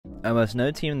Almost no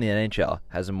team in the NHL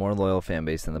has a more loyal fan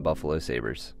base than the Buffalo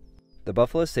Sabres. The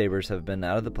Buffalo Sabres have been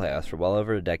out of the playoffs for well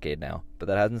over a decade now, but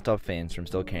that hasn't stopped fans from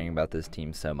still caring about this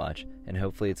team so much, and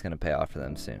hopefully it's going to pay off for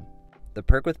them soon. The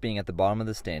perk with being at the bottom of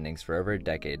the standings for over a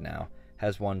decade now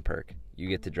has one perk: you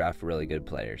get to draft really good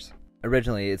players.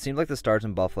 Originally, it seemed like the stars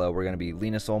in Buffalo were going to be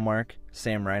Linus Ullmark,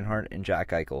 Sam Reinhart, and Jack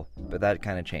Eichel, but that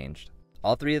kind of changed.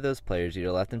 All three of those players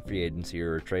either left in free agency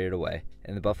or were traded away,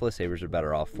 and the Buffalo Sabres are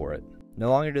better off for it. No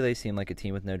longer do they seem like a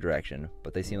team with no direction,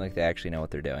 but they seem like they actually know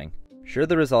what they're doing. Sure,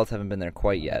 the results haven't been there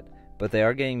quite yet, but they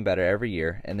are getting better every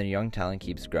year, and their young talent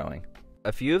keeps growing.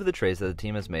 A few of the trades that the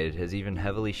team has made has even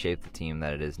heavily shaped the team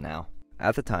that it is now.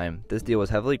 At the time, this deal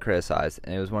was heavily criticized,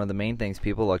 and it was one of the main things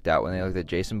people looked at when they looked at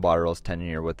Jason Botterill's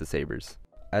tenure with the Sabres.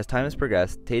 As time has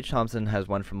progressed, Tage Thompson has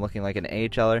went from looking like an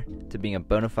AHLer to being a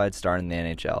bona fide star in the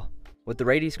NHL. With the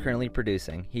rate he's currently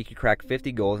producing, he could crack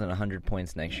 50 goals and 100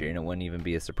 points next year, and it wouldn't even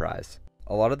be a surprise.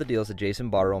 A lot of the deals that Jason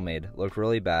Botterill made looked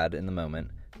really bad in the moment,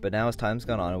 but now as time's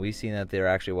gone on, we've seen that there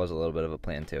actually was a little bit of a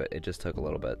plan to it. It just took a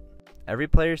little bit. Every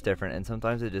player is different, and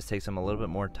sometimes it just takes them a little bit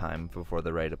more time before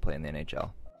they're ready to play in the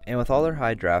NHL. And with all their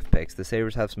high draft picks, the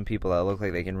Sabres have some people that look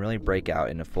like they can really break out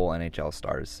into full NHL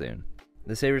stars soon.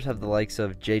 The Sabres have the likes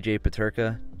of JJ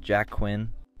Peterka, Jack Quinn,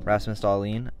 Rasmus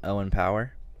Dahlin, Owen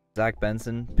Power, Zach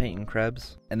Benson, Peyton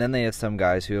Krebs, and then they have some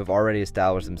guys who have already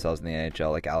established themselves in the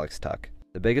NHL like Alex Tuch.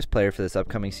 The biggest player for this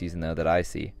upcoming season though that I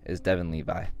see is Devin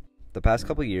Levi. The past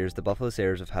couple years, the Buffalo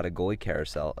Sabres have had a goalie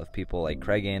carousel of people like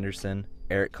Craig Anderson,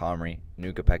 Eric Comrie, and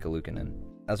Ukko-Pekka Luukkonen,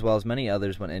 as well as many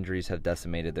others when injuries have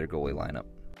decimated their goalie lineup.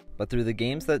 But through the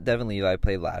games that Devin Levi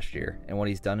played last year and what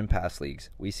he's done in past leagues,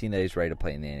 we've seen that he's ready to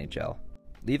play in the NHL.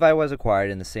 Levi was acquired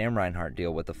in the Sam Reinhart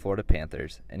deal with the Florida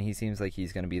Panthers, and he seems like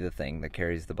he's going to be the thing that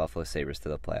carries the Buffalo Sabres to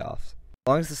the playoffs. As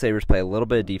long as the Sabres play a little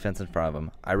bit of defense in front of him,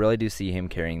 I really do see him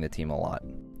carrying the team a lot.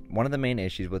 One of the main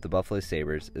issues with the Buffalo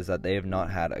Sabres is that they have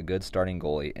not had a good starting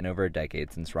goalie in over a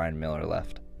decade since Ryan Miller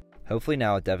left. Hopefully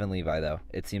now with Devin Levi though,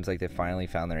 it seems like they finally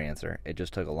found their answer. It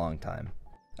just took a long time.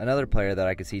 Another player that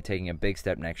I could see taking a big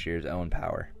step next year is Owen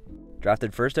Power.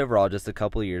 Drafted first overall just a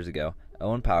couple of years ago,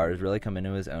 Owen Power has really come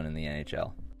into his own in the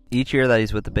NHL. Each year that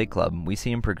he's with the big club, we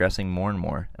see him progressing more and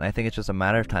more, and I think it's just a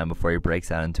matter of time before he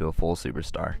breaks out into a full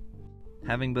superstar.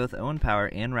 Having both Owen Power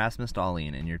and Rasmus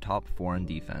Dahlin in your top 4 in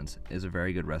defense is a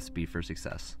very good recipe for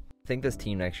success. I think this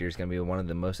team next year is going to be one of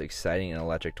the most exciting and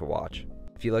electric to watch.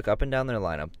 If you look up and down their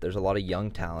lineup, there's a lot of young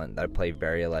talent that play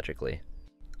very electrically.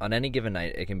 On any given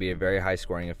night, it can be a very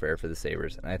high-scoring affair for the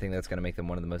Sabres, and I think that's going to make them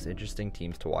one of the most interesting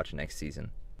teams to watch next season.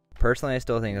 Personally, I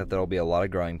still think that there will be a lot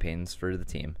of growing pains for the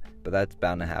team, but that's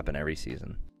bound to happen every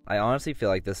season. I honestly feel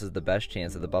like this is the best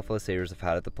chance that the Buffalo Sabres have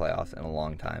had at the playoffs in a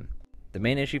long time. The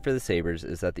main issue for the Sabres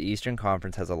is that the Eastern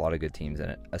Conference has a lot of good teams in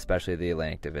it, especially the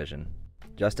Atlantic Division.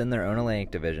 Just in their own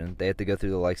Atlantic Division, they have to go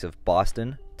through the likes of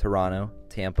Boston, Toronto,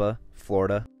 Tampa,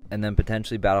 Florida, and then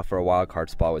potentially battle for a wild card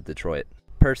spot with Detroit.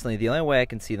 Personally, the only way I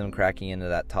can see them cracking into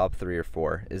that top 3 or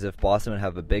 4 is if Boston would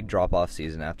have a big drop-off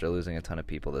season after losing a ton of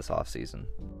people this offseason.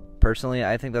 Personally,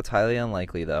 I think that's highly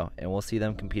unlikely though, and we'll see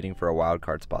them competing for a wild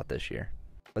card spot this year.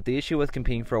 But the issue with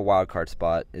competing for a wild card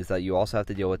spot is that you also have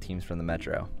to deal with teams from the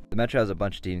Metro. The Metro has a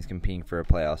bunch of teams competing for a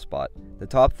playoff spot. The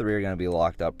top 3 are going to be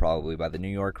locked up probably by the New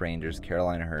York Rangers,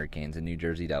 Carolina Hurricanes, and New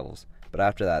Jersey Devils, but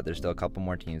after that there's still a couple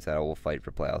more teams that will fight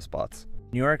for playoff spots.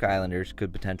 New York Islanders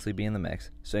could potentially be in the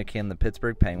mix, so can the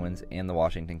Pittsburgh Penguins and the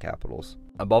Washington Capitals.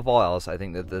 Above all else, I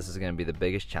think that this is going to be the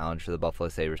biggest challenge for the Buffalo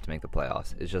Sabres to make the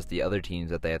playoffs. It's just the other teams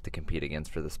that they have to compete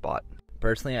against for the spot.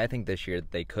 Personally, I think this year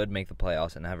they could make the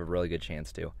playoffs and have a really good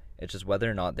chance to. It's just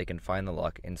whether or not they can find the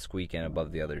luck and squeak in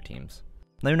above the other teams.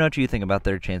 Let me know what you think about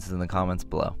their chances in the comments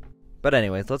below. But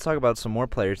anyways, let's talk about some more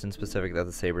players in specific that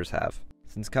the Sabres have.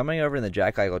 Since coming over in the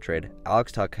Jack Eichel trade,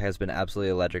 Alex Tuch has been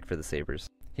absolutely electric for the Sabres.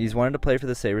 He's wanted to play for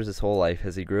the Sabres his whole life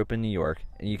as he grew up in New York,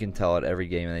 and you can tell at every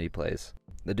game that he plays.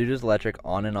 The dude is electric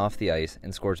on and off the ice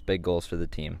and scores big goals for the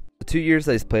team. The 2 years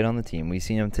that he's played on the team, we've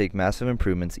seen him take massive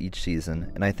improvements each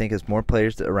season, and I think as more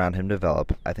players around him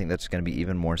develop, I think that's going to be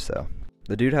even more so.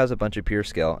 The dude has a bunch of pure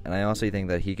skill, and I also think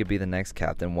that he could be the next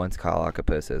captain once Kyle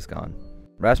Okposo is gone.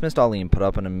 Rasmus Dahlin put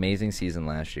up an amazing season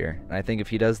last year, and I think if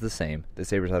he does the same, the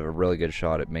Sabres have a really good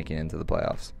shot at making it into the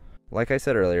playoffs. Like I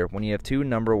said earlier, when you have 2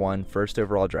 number 1 first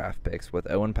overall draft picks with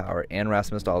Owen Power and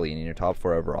Rasmus Dahlin in your top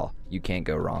 4 overall, you can't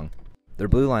go wrong. Their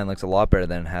blue line looks a lot better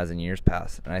than it has in years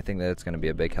past, and I think that it's going to be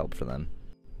a big help for them.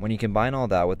 When you combine all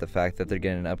that with the fact that they're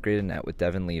getting an upgraded net with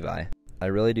Devin Levi, I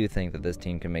really do think that this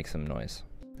team can make some noise.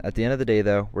 At the end of the day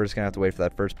though, we're just going to have to wait for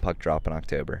that first puck drop in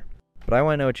October. But I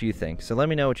want to know what you think, so let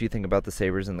me know what you think about the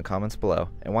Sabres in the comments below,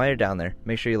 and while you're down there,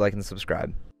 make sure you like and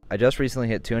subscribe. I just recently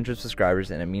hit 200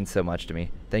 subscribers and it means so much to me.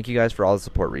 Thank you guys for all the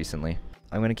support recently.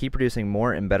 I'm going to keep producing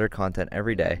more and better content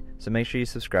every day, so make sure you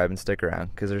subscribe and stick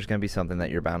around because there's going to be something that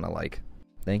you're bound to like.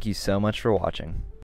 Thank you so much for watching.